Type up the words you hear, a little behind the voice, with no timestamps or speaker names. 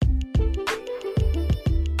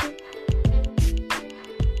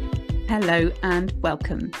Hello and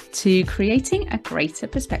welcome to Creating a Greater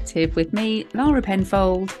Perspective with me, Lara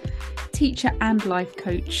Penfold, teacher and life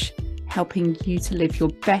coach, helping you to live your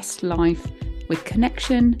best life with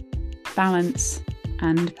connection, balance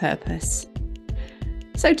and purpose.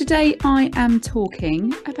 So today I am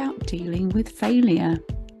talking about dealing with failure.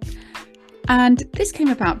 And this came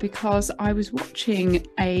about because I was watching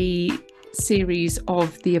a series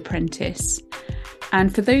of The Apprentice.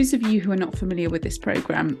 And for those of you who are not familiar with this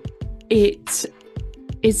programme, it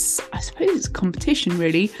is, I suppose it's a competition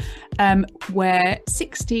really, where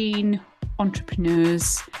 16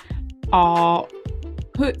 entrepreneurs are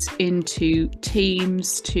put into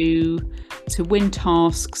teams to win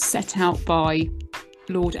tasks set out by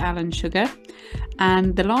Lord Alan Sugar.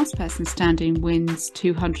 And the last person standing wins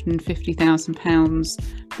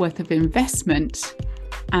 £250,000 worth of investment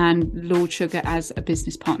and Lord Sugar as a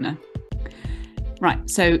business partner. Right,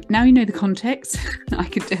 so now you know the context, I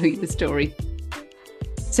can tell you the story.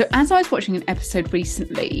 So as I was watching an episode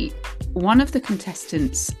recently, one of the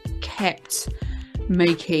contestants kept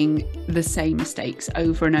making the same mistakes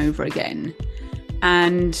over and over again.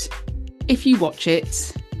 And if you watch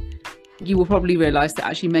it, you will probably realise that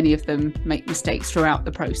actually many of them make mistakes throughout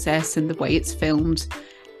the process, and the way it's filmed,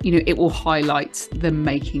 you know, it will highlight them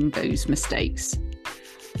making those mistakes.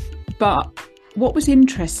 But what was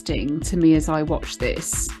interesting to me as I watched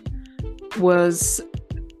this was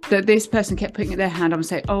that this person kept putting their hand up and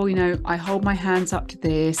saying, oh, you know, I hold my hands up to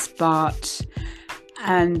this,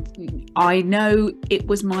 and I know it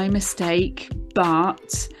was my mistake,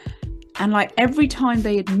 and like every time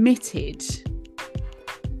they admitted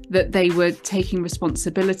that they were taking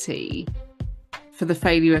responsibility for the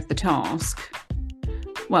failure of the task,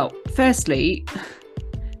 well, firstly,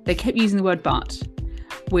 they kept using the word but,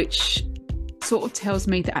 which sort of tells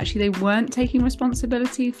me that actually they weren't taking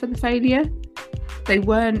responsibility for the failure. They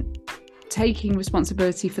weren't taking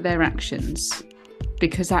responsibility for their actions,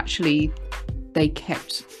 because actually they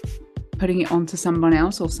kept putting it onto someone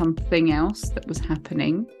else or something else that was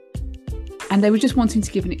happening. And they were just wanting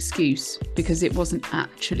to give an excuse because it wasn't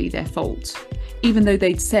actually their fault. Even though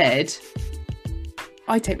they'd said,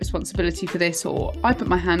 I take responsibility for this, or I put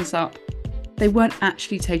my hands up, they weren't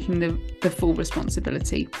actually taking the full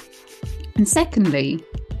responsibility. And secondly,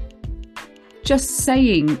 just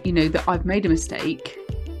saying, you know, that I've made a mistake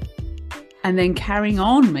and then carrying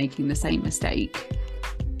on making the same mistake,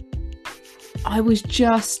 I was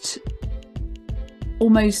just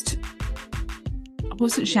almost, I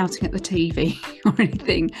wasn't shouting at the TV or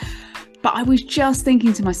anything, but I was just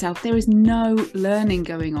thinking to myself, there is no learning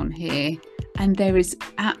going on here, and there is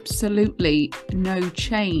absolutely no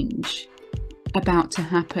change about to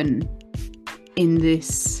happen in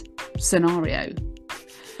this scenario.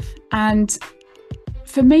 And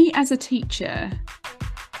for me as a teacher,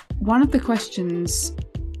 one of the questions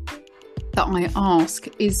that I ask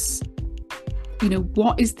is, you know,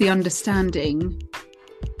 what is the understanding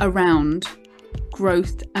around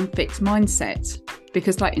growth and fixed mindset?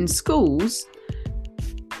 Because like in schools,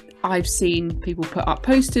 I've seen people put up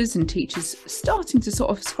posters and teachers starting to sort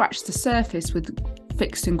of scratch the surface with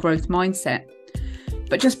fixed and growth mindset.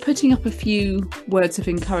 But just putting up a few words of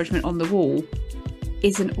encouragement on the wall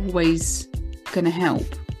isn't always going to help.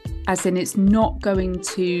 As in, it's not going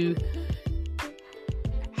to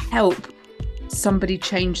help somebody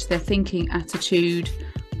change their thinking attitude,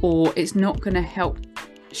 or it's not going to help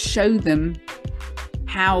show them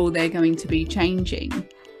how they're going to be changing.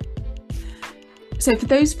 So for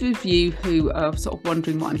those of you who are sort of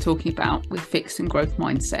wondering what I'm talking about with fixed and growth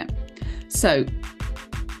mindset, so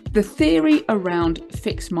the theory around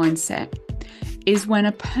fixed mindset is when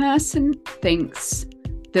a person thinks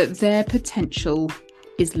that their potential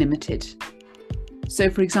is limited. So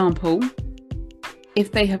for example,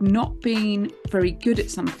 if they have not been very good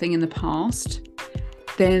at something in the past,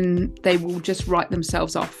 then they will just write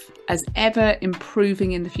themselves off as ever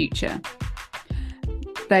improving in the future.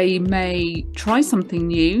 They may try something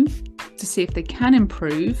new to see if they can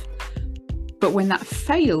improve, but when that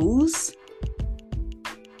fails,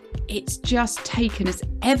 it's just taken as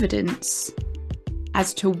evidence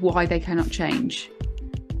as to why they cannot change,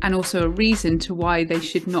 and also a reason to why they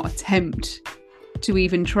should not attempt to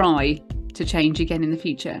even try to change again in the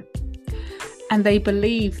future. And they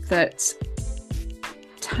believe that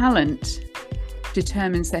talent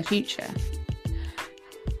determines their future.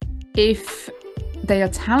 If they are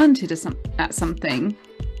talented at something,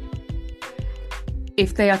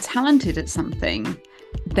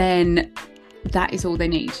 then that is all they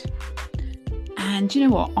need. And you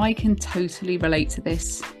know what? I can totally relate to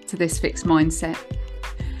this fixed mindset.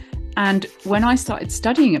 And when I started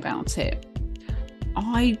studying about it,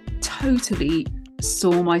 I totally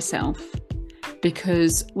saw myself,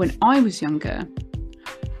 because when I was younger,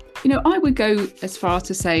 I would go as far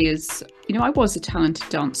to say as, I was a talented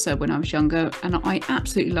dancer when I was younger, and I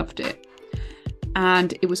absolutely loved it.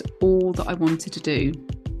 And it was all that I wanted to do.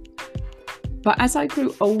 But as I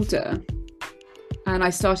grew older and I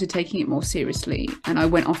started taking it more seriously and I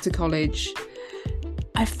went off to college,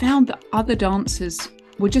 I found that other dancers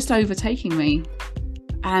were just overtaking me,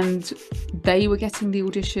 and they were getting the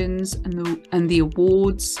auditions and the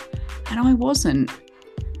awards, and I wasn't.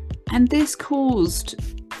 And this caused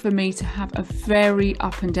for me to have a very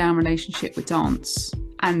up and down relationship with dance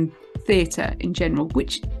and theatre in general,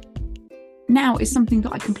 which now is something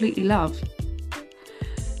that I completely love.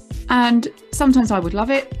 And sometimes I would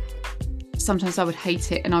love it, sometimes I would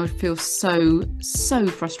hate it, and I would feel so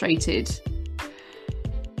frustrated.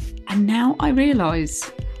 And now I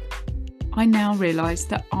now realise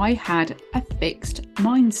that I had a fixed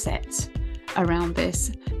mindset around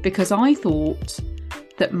this, because I thought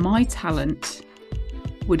that my talent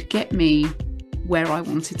would get me where I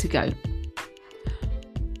wanted to go.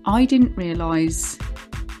 I didn't realise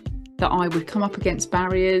that I would come up against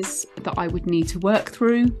barriers that I would need to work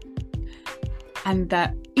through, and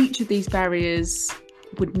that each of these barriers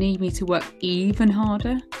would need me to work even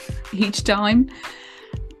harder each time.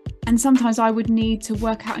 And sometimes I would need to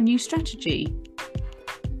work out a new strategy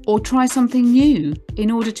or try something new in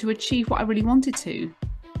order to achieve what I really wanted to.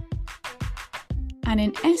 And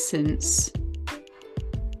in essence,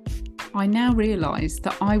 I now realise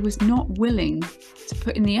that I was not willing to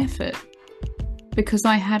put in the effort, because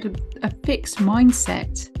I had a fixed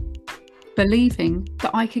mindset believing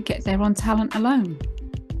that I could get there on talent alone.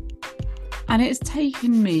 And it's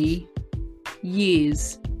taken me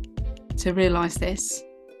years to realise this.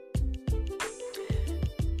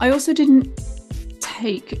 I also didn't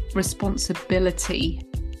take responsibility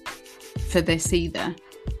for this either.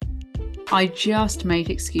 I just made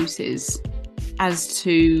excuses as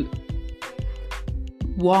to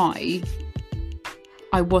why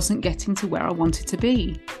I wasn't getting to where I wanted to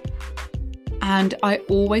be. And I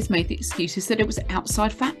always made the excuses that it was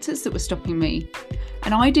outside factors that were stopping me.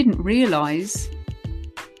 And I didn't realise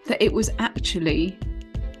that it was actually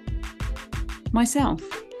myself.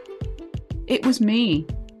 It was me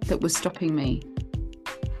that was stopping me.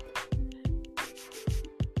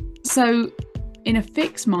 So in a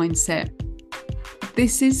fixed mindset,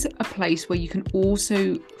 this is a place where you can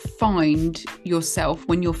also find yourself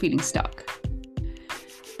when you're feeling stuck.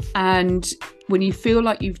 And when you feel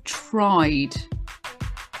like you've tried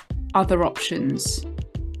other options,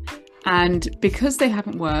 and because they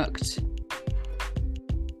haven't worked,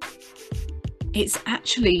 it's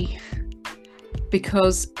actually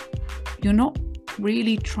because you're not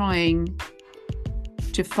really trying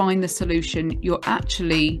to find the solution. You're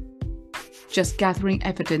actually just gathering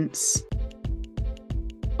evidence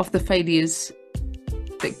of the failures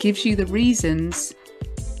that gives you the reasons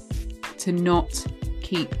to not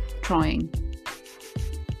keep trying.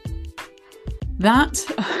 That,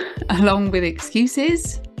 along with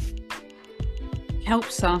excuses,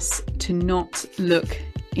 helps us to not look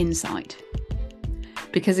inside.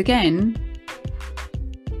 Because again,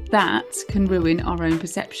 that can ruin our own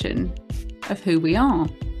perception of who we are.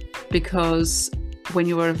 Because when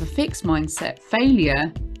you're of a fixed mindset,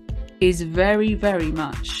 failure is very, very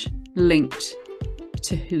much linked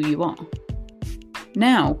to who you are.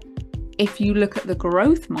 Now, if you look at the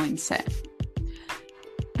growth mindset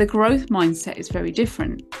is very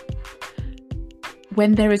different.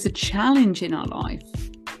 When there is a challenge in our life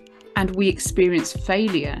and we experience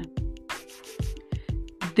failure,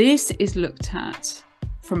 this is looked at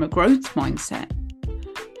from a growth mindset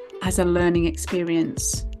as a learning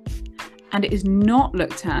experience, and it is not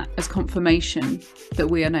looked at as confirmation that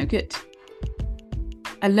we are no good.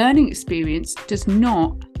 A learning experience does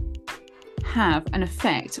not have an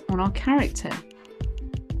effect on our character.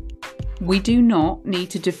 We do not need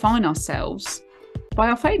to define ourselves by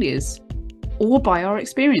our failures or by our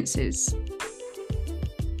experiences.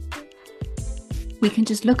 We can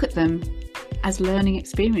just look at them as learning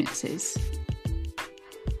experiences.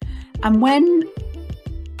 And when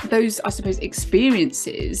those, I suppose,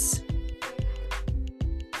 experiences,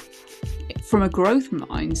 from a growth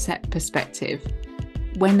mindset perspective,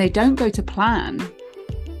 when they don't go to plan,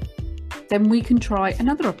 then we can try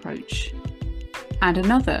another approach and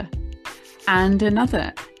another and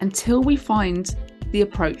another until we find the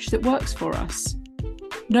approach that works for us.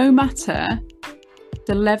 No matter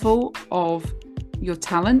the level of your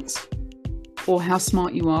talent or how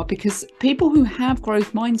smart you are, because people who have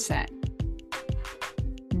growth mindset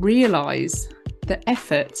realize that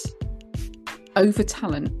effort over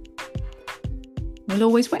talent will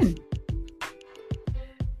always win.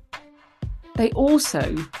 They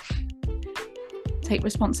also take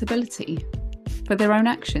responsibility for their own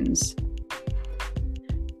actions,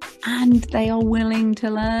 and they are willing to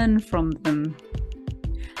learn from them.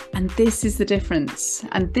 And this is the difference.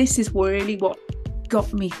 And this is really what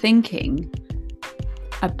got me thinking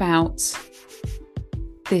about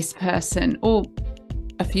this person, or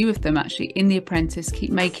a few of them actually, in The Apprentice,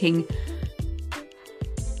 keep making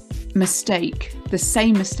the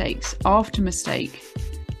same mistakes after mistake,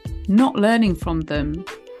 not learning from them,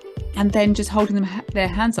 and then just holding their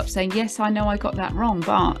hands up saying, yes, I know I got that wrong,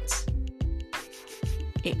 but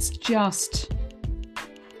it's just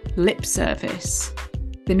lip service.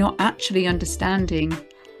 They're not actually understanding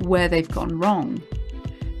where they've gone wrong.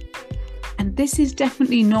 And this is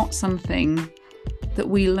definitely not something that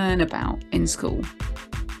we learn about in school.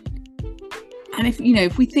 And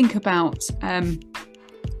if we think about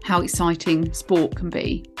how exciting sport can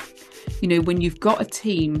be, when you've got a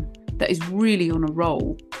team that is really on a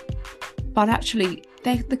roll, but actually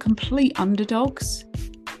they're the complete underdogs.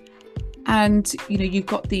 And, you've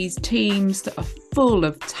got these teams that are full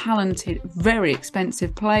of talented, very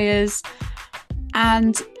expensive players.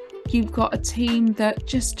 And you've got a team that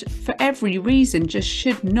just, for every reason, just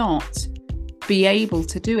should not be able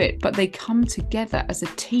to do it. But they come together as a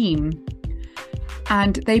team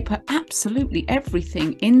and they put absolutely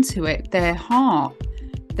everything into it. Their heart,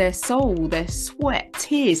 their soul, their sweat,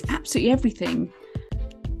 tears, absolutely everything.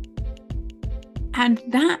 And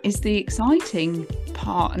that is the exciting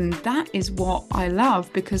part, and that is what I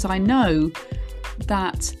love, because I know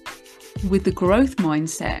that with the growth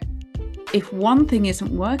mindset, if one thing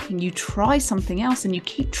isn't working, you try something else and you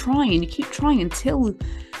keep trying until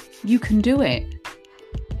you can do it.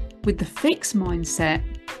 With the fixed mindset,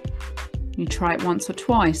 you try it once or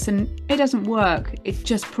twice and it doesn't work. It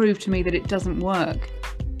just proved to me that it doesn't work.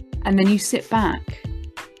 And then you sit back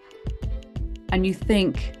and you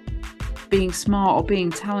think being smart or being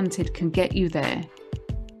talented can get you there.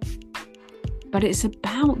 But it's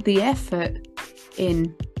about the effort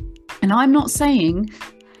in. And I'm not saying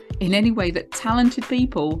in any way that talented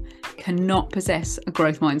people cannot possess a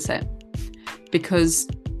growth mindset, because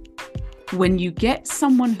when you get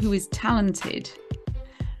someone who is talented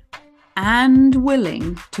and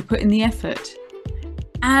willing to put in the effort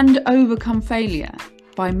and overcome failure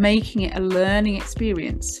by making it a learning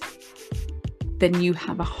experience, then you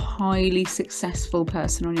have a highly successful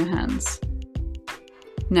person on your hands.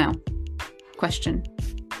 Now, question.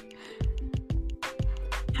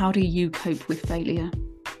 How do you cope with failure?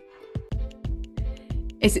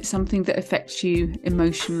 Is it something that affects you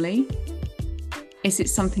emotionally? Is it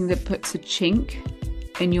something that puts a chink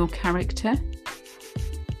in your character?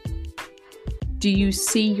 Do you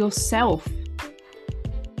see yourself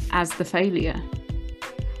as the failure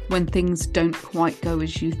when things don't quite go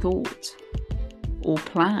as you thought or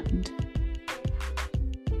planned?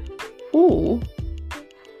 Or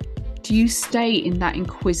do you stay in that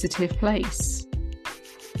inquisitive place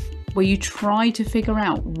where you try to figure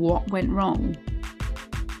out what went wrong?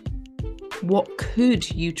 What could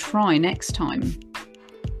you try next time?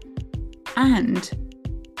 And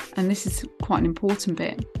this is quite an important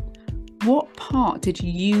bit, what part did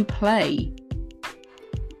you play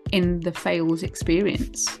in the failed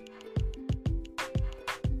experience?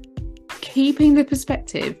 Keeping the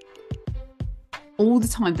perspective all the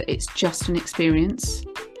time that it's just an experience,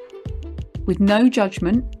 with no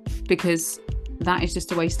judgment, because that is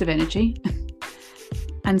just a waste of energy,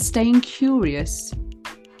 and staying curious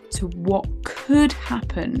to what could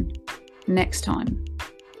happen next time,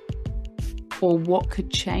 or what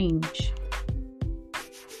could change.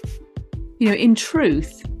 In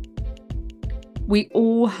truth, we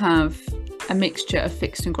all have a mixture of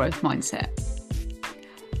fixed and growth mindset.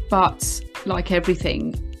 But like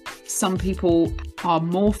everything, some people are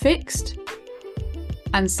more fixed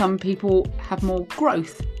and some people have more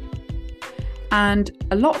growth. And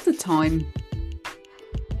a lot of the time,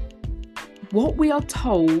 what we are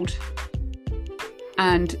told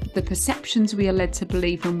and the perceptions we are led to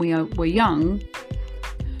believe when we're young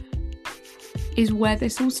is where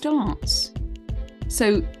this all starts.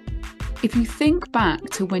 So if you think back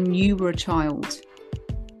to when you were a child,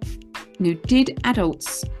 did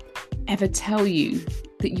adults ever tell you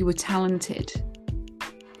that you were talented,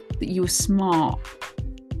 that you were smart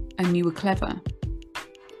and you were clever?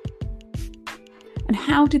 And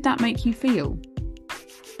how did that make you feel?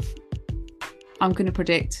 I'm going to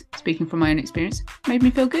predict, speaking from my own experience, made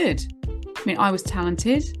me feel good. I was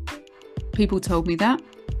talented. People told me that.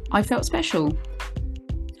 I felt special.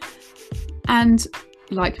 And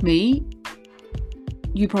like me,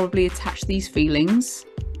 you probably attach these feelings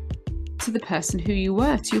to the person who you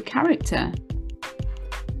were, to your character.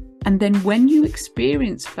 And then when you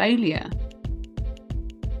experience failure,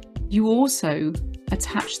 you also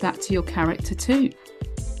attach that to your character too.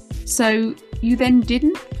 So you then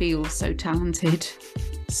didn't feel so talented,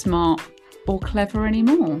 smart, or clever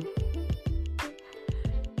anymore.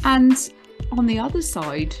 And on the other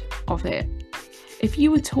side of it, if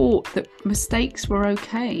you were taught that mistakes were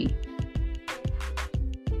okay,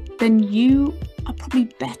 then you are probably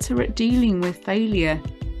better at dealing with failure,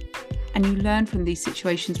 and you learn from these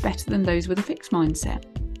situations better than those with a fixed mindset.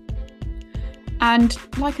 And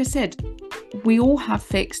like I said, we all have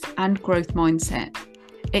fixed and growth mindset.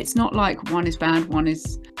 It's not like one is bad, one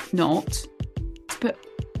is not, but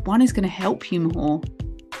one is going to help you more.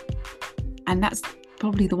 And that's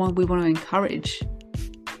probably the one we want to encourage.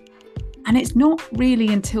 And it's not really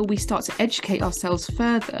until we start to educate ourselves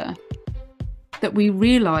further that we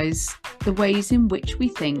realise the ways in which we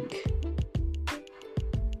think,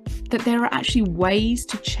 that there are actually ways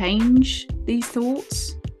to change these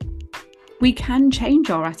thoughts. We can change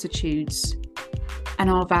our attitudes and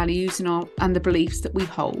our values and the beliefs that we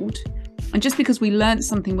hold. And just because we learned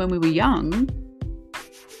something when we were young,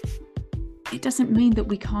 it doesn't mean that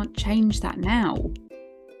we can't change that now,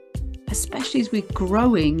 especially as we're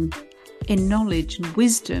growing in knowledge and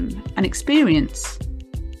wisdom and experience,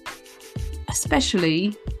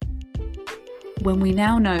 especially when we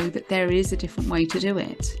now know that there is a different way to do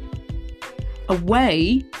it, a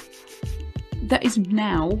way that is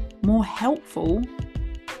now more helpful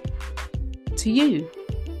to you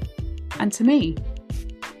and to me.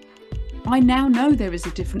 I now know there is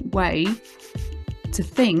a different way to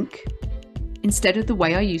think instead of the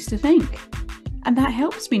way I used to think. And that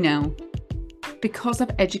helps me now because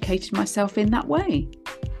I've educated myself in that way.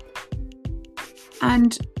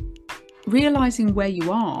 And realizing where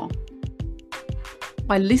you are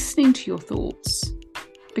by listening to your thoughts,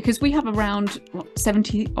 because we have around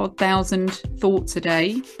 70,000 thoughts a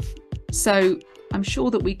day. So I'm sure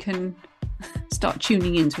that we can start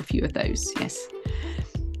tuning into a few of those, yes.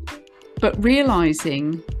 But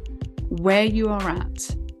realizing where you are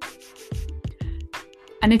at.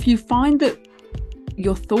 And if you find that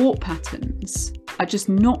your thought patterns are just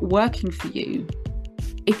not working for you,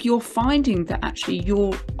 if you're finding that actually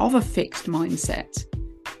you're of a fixed mindset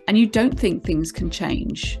and you don't think things can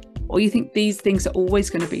change, or you think these things are always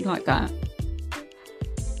going to be like that,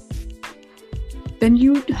 then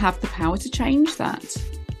you have the power to change that.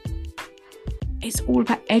 It's all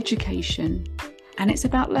about education and it's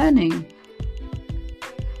about learning.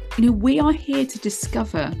 You know, we are here to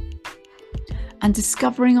discover, and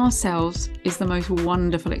discovering ourselves is the most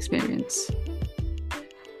wonderful experience.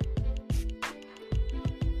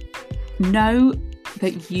 Know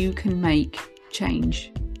that you can make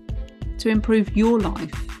change to improve your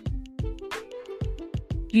life.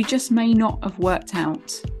 You just may not have worked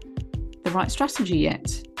out the right strategy yet.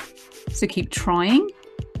 So keep trying.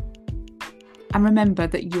 And remember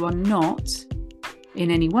that you are not in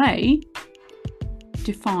any way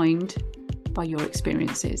defined by your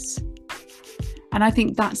experiences. And I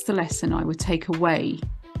think that's the lesson I would take away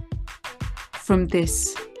from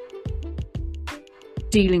this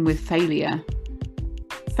dealing with failure.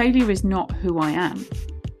 Failure is not who I am.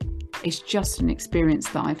 It's just an experience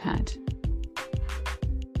that I've had.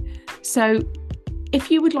 So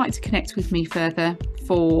if you would like to connect with me further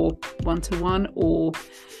for one-to-one or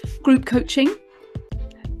group coaching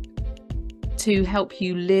to help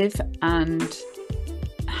you live and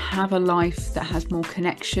have a life that has more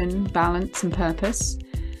connection, balance and purpose,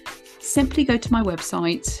 simply go to my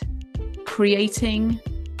website,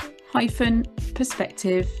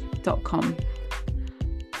 creating-perspective.com.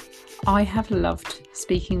 I have loved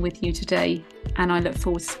speaking with you today, and I look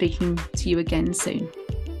forward to speaking to you again soon.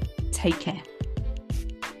 Take care.